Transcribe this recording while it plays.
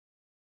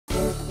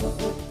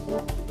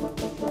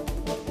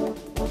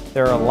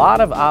There are a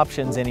lot of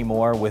options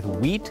anymore with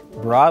wheat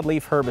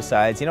broadleaf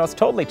herbicides. You know, it's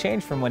totally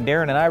changed from when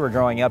Darren and I were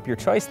growing up. Your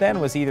choice then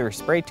was either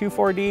spray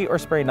 2,4-D or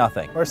spray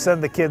nothing. Or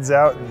send the kids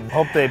out and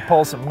hope they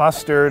pull some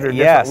mustard or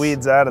different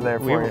weeds out of there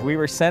for you. We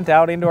were sent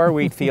out into our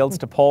wheat fields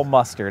to pull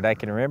mustard. I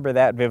can remember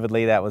that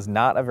vividly. That was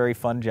not a very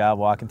fun job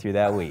walking through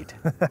that wheat.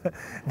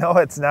 No,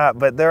 it's not,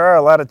 but there are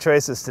a lot of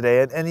choices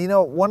today. And you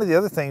know, one of the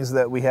other things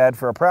that we had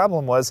for a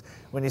problem was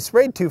when you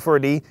sprayed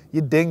 2,4-D,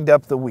 you dinged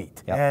up the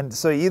wheat. Yep. And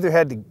so you either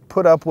had to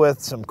put up with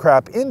some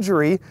crop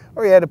injury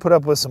or you had to put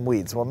up with some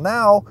weeds. Well,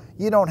 now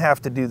you don't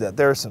have to do that.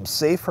 There are some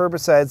safe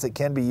herbicides that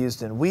can be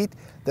used in wheat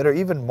that are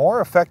even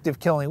more effective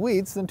killing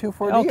weeds than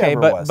 2,4-D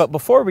ever was. But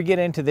before we get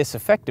into this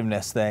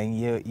effectiveness thing,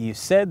 you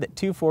said that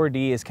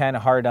 2,4-D is kind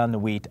of hard on the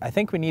wheat. I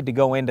think we need to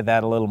go into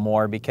that a little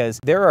more because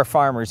there are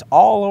farmers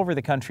all over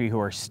the country who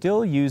are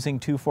still using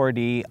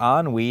 2,4-D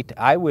on wheat.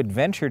 I would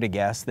venture to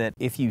guess that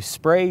if you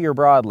spray your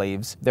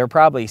broadleaves, there are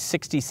probably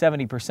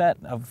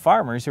 60–70% of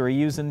farmers who are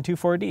using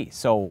 2,4-D.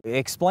 So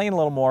explain a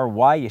little more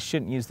why you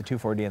shouldn't use the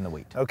 2,4-D in the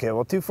wheat. Okay,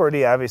 well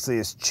 2,4-D obviously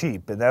is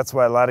cheap, and that's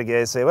why a lot of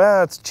guys say,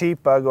 well, it's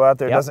cheap, I'll go out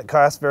there, it doesn't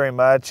cost very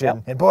much,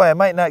 and boy, I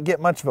might not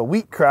get much of a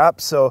wheat crop,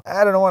 so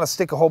I don't want to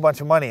stick a whole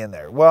bunch of money in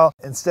there. Well,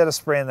 instead of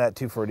spraying that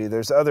 2,4-D,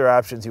 there's other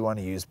options you want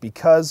to use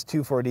because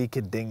 2,4-D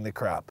can ding the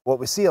crop. What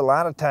we see a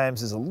lot of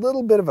times is a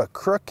little bit of a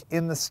crook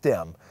in the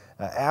stem.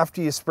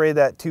 After you spray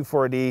that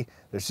 2,4-D,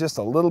 there's just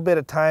a little bit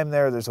of time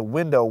there, there's a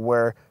window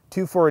where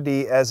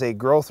 2,4-D as a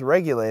growth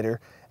regulator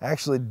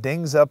actually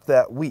dings up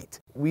that wheat.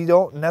 We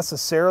don't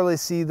necessarily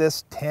see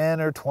this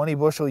 10 or 20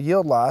 bushel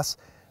yield loss,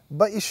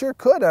 but you sure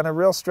could on a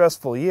real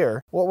stressful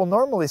year. What we'll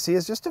normally see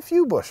is just a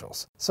few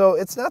bushels. So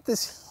it's not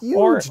this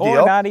huge deal.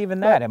 Or not even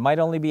that. It might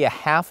only be a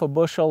half a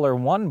bushel or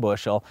 1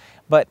 bushel.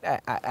 But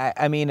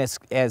I mean,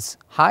 as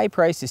high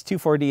priced as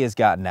 2,4-D has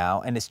gotten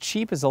now, and as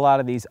cheap as a lot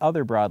of these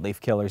other broadleaf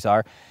killers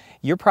are,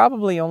 you're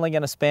probably only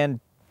going to spend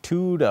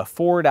 $2 to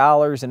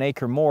 $4 an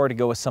acre more to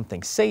go with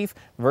something safe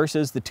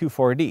versus the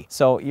 2,4-D.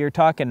 So you're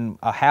talking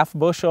a half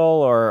bushel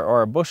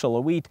or a bushel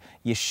of wheat.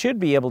 You should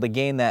be able to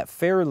gain that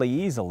fairly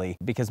easily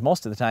because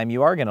most of the time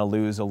you are going to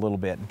lose a little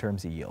bit in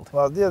terms of yield.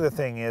 Well, the other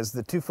thing is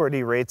the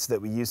 2,4-D rates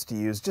that we used to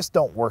use just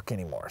don't work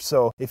anymore.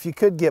 So if you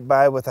could get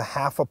by with a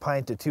half a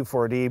pint of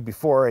 2,4-D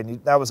before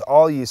and that was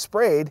all you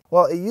sprayed,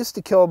 well, it used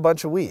to kill a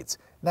bunch of weeds.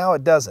 Now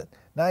it doesn't.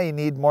 Now you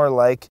need more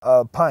like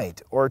a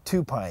pint or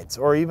 2 pints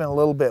or even a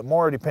little bit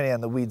more depending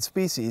on the weed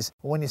species.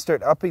 When you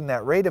start upping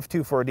that rate of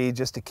 2,4-D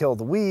just to kill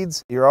the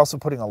weeds, you're also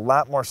putting a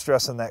lot more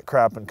stress on that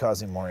crop and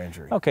causing more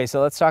injury. Okay,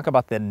 so let's talk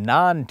about the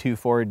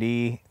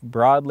non-2,4-D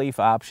broadleaf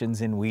options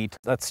in wheat.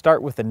 Let's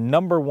start with the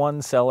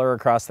 #1 seller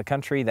across the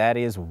country. That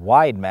is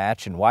Wide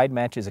Match, and Wide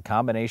Match is a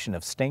combination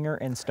of stinger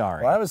and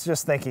starring. Well, I was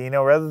just thinking, you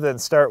know, rather than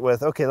start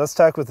with, okay, let's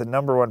talk with the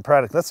 #1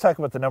 product, let's talk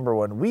about the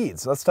 #1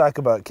 weeds. Let's talk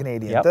about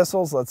Canadian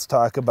thistles. Let's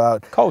talk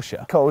about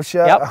kochia.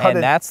 Yep,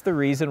 and that's the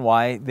reason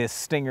why this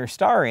stinger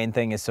starring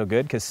thing is so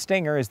good, because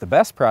stinger is the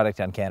best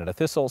product on Canada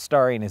thistle,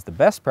 starring is the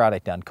best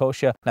product on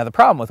kochia. Now the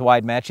problem with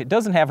Wide Match, it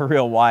doesn't have a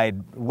real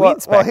wide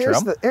weed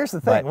spectrum. Well, here's the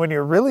thing. When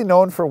you're really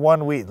known for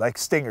one weed, like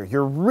stinger,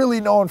 you're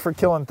really known for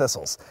killing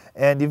thistles,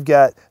 and you've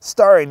got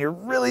starring, you're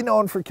really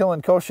known for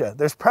killing kochia.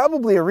 There's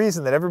probably a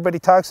reason that everybody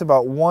talks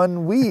about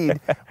one weed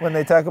when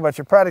they talk about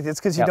your product. It's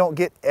because you don't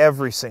get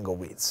every single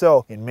weed.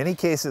 So in many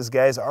cases,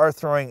 guys are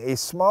throwing a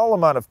small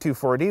amount of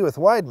 2,4-D with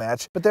Wide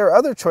Match, but there are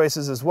other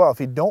choices as well. If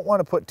you don't want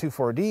to put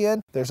 2,4-D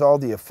in, there's all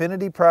the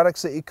affinity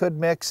products that you could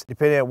mix.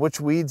 Depending on which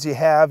weeds you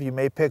have, you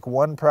may pick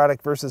one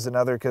product versus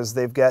another because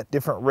they've got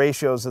different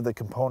ratios of the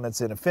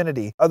components in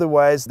affinity.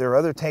 Otherwise, there are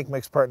other tank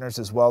mix partners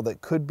as well that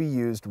could be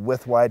used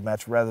with Wide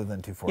Match rather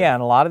than 2,4-D. Yeah,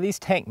 and a lot of these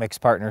tank mix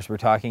partners we're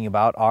talking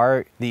about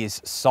are these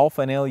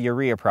sulfonyl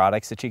urea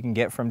products that you can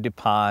get from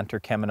DuPont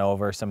or Cheminova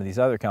or some of these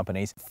other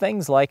companies.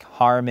 Things like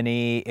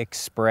Harmony,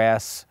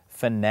 Express,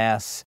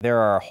 Finesse, there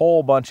are a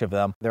whole bunch of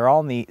them. They're all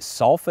in the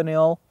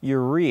sulfonyl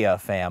urea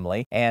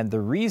family, and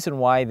the reason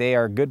why they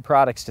are good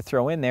products to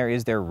throw in there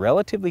is they're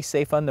relatively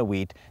safe on the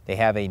wheat. They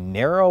have a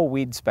narrow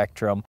weed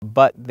spectrum,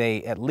 but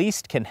they at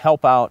least can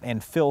help out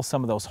and fill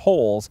some of those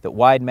holes that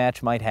Wide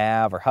Match might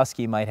have or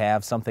Husky might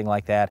have, something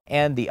like that.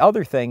 And the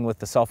other thing with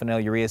the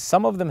sulfonyl urea is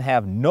some of them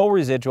have no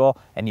residual,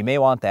 and you may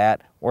want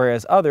that,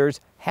 whereas others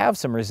have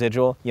some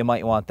residual, you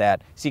might want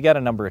that. So you got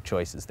a number of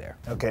choices there.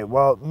 Okay,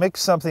 well,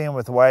 mix something in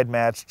with Wide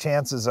Match.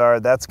 Chances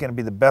are that's going to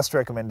be the best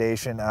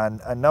recommendation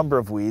on a number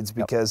of weeds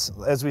because,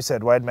 as we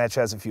said, Wide Match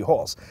has a few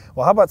holes.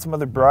 Well, how about some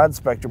other broad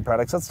spectrum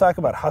products? Let's talk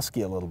about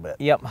Husky a little bit.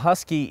 Yep,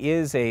 Husky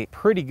is a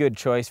pretty good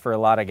choice for a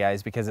lot of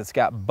guys because it's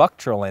got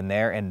Buctril in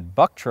there, and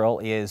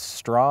Buctril is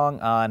strong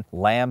on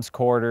lamb's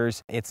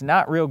quarters. It's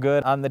not real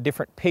good on the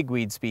different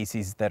pigweed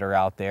species that are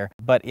out there,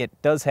 but it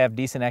does have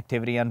decent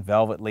activity on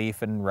velvet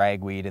leaf and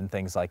ragweed and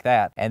things like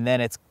that. And then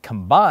it's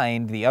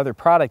combined, the other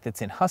product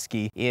that's in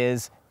Husky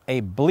is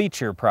a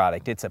bleacher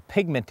product. It's a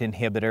pigment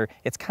inhibitor.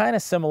 It's kind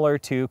of similar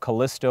to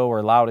Callisto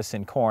or Loudus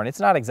in corn. It's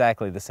not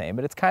exactly the same,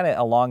 but it's kind of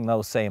along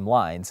those same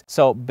lines.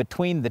 So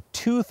between the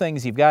two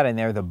things you've got in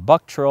there, the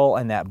Bucktrol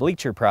and that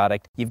bleacher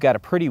product, you've got a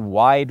pretty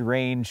wide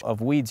range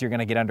of weeds you're going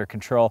to get under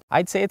control.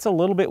 I'd say it's a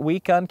little bit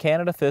weak on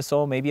Canada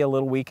thistle, maybe a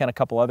little weak on a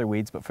couple other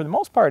weeds, but for the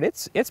most part,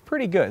 it's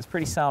pretty good. It's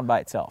pretty sound by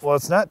itself. Well,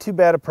 it's not too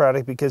bad a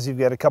product because you've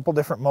got a couple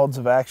different modes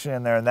of action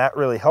in there, and that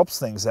really helps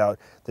things out.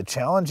 The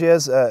challenge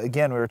is,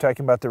 again, we were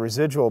talking about the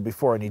residual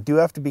before, and you do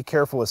have to be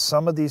careful with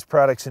some of these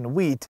products in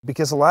wheat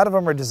because a lot of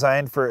them are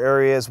designed for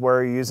areas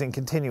where you're using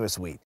continuous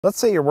wheat. Let's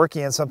say you're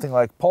working in something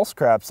like pulse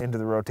crops into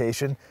the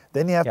rotation,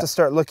 then you have to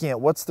start looking at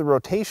what's the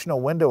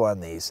rotational window on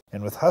these.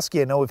 And with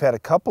Husky, I know we've had a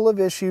couple of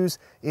issues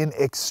in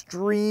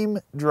extreme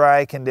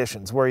dry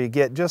conditions where you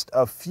get just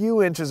a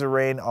few inches of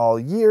rain all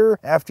year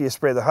after you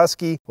spray the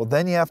Husky. Well,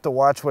 then you have to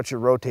watch what you're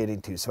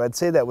rotating to. So I'd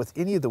say that with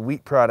any of the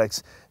wheat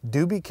products,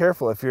 do be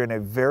careful if you're in a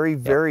very,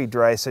 very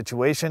dry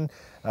situation.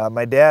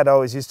 My dad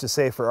always used to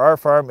say for our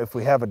farm, if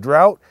we have a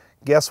drought,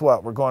 guess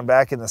what? We're going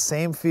back in the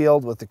same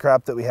field with the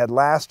crop that we had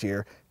last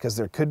year because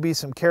there could be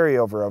some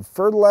carryover of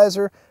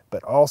fertilizer,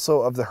 but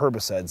also of the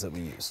herbicides that we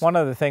use. One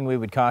other thing we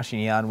would caution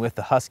you on with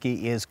the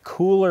Husky is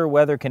cooler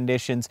weather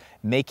conditions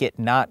make it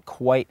not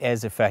quite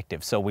as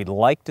effective. So we'd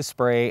like to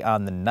spray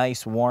on the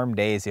nice warm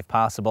days if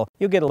possible.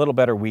 You'll get a little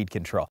better weed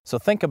control. So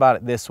think about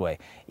it this way.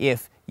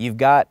 If you've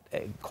got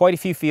quite a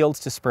few fields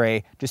to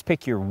spray, just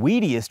pick your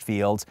weediest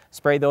fields,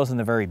 spray those in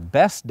the very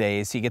best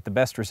days so you get the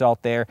best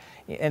result there,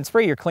 and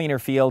spray your cleaner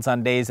fields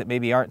on days that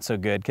maybe aren't so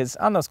good, because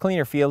on those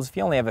cleaner fields, if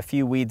you only have a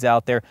few weeds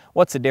out there,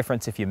 what's the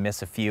difference if you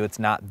miss a few? It's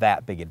not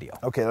that big a deal.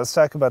 Okay, let's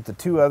talk about the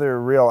two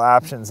other real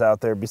options out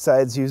there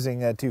besides using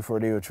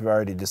 2,4-D, which we've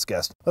already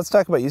discussed. Let's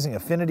talk about using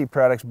affinity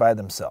products by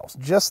themselves,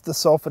 just the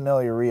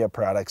sulfonylurea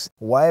products.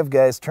 Why have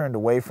guys turned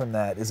away from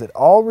that? Is it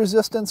all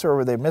resistance, or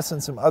were they missing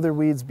some other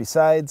weeds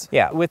besides?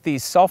 Yeah, with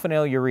these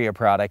sulfonylurea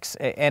products,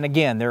 and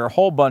again, there are a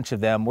whole bunch of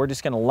them. We're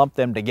just going to lump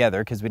them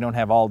together because we don't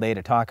have all day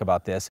to talk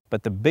about this.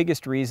 But the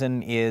biggest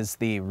reason is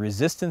the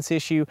resistance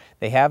issue.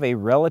 They have a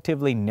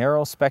relatively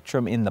narrow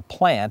spectrum in the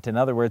plant. In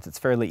other words, it's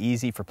fairly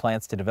easy for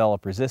plants to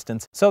develop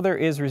resistance. So there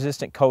is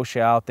resistant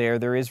kochia out there.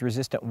 There is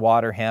resistant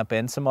water hemp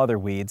and some other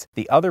weeds.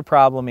 The other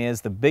problem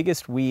is the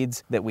biggest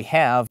weeds that we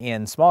have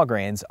in small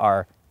grains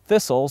are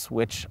thistles,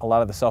 which a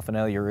lot of the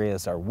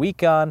sulfonylureas are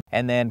weak on,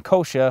 and then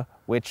kochia,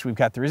 which we've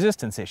got the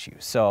resistance issue.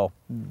 So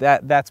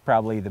that's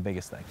probably the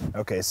biggest thing.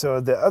 Okay, so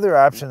the other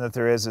option that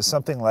there is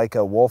something like a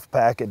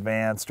Wolfpack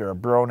Advanced or a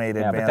Bronate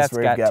Advanced,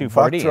 where you've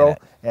got Bucktrol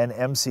and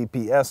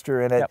MCP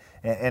ester in it. Yep.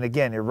 And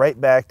again, you're right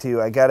back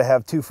to, I got to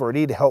have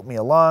 2,4-D to help me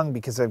along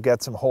because I've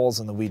got some holes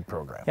in the weed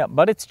program. Yeah,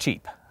 but it's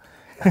cheap.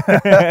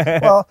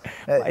 Well,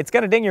 it's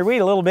going to ding your wheat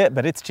a little bit,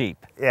 but it's cheap.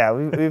 Yeah,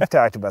 we've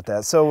talked about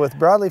that. So with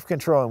broadleaf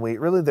control in wheat,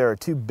 really there are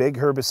two big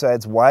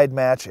herbicides, Wide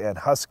Match and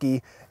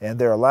Husky, and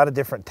there are a lot of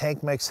different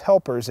tank mix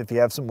helpers if you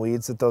have some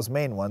weeds that those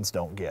main ones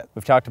don't get.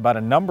 We've talked about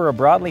a number of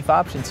broadleaf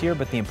options here,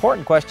 but the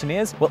important question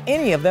is, will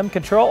any of them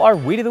control our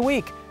Weed of the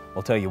Week?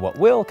 We'll tell you what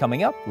will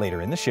coming up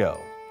later in the show.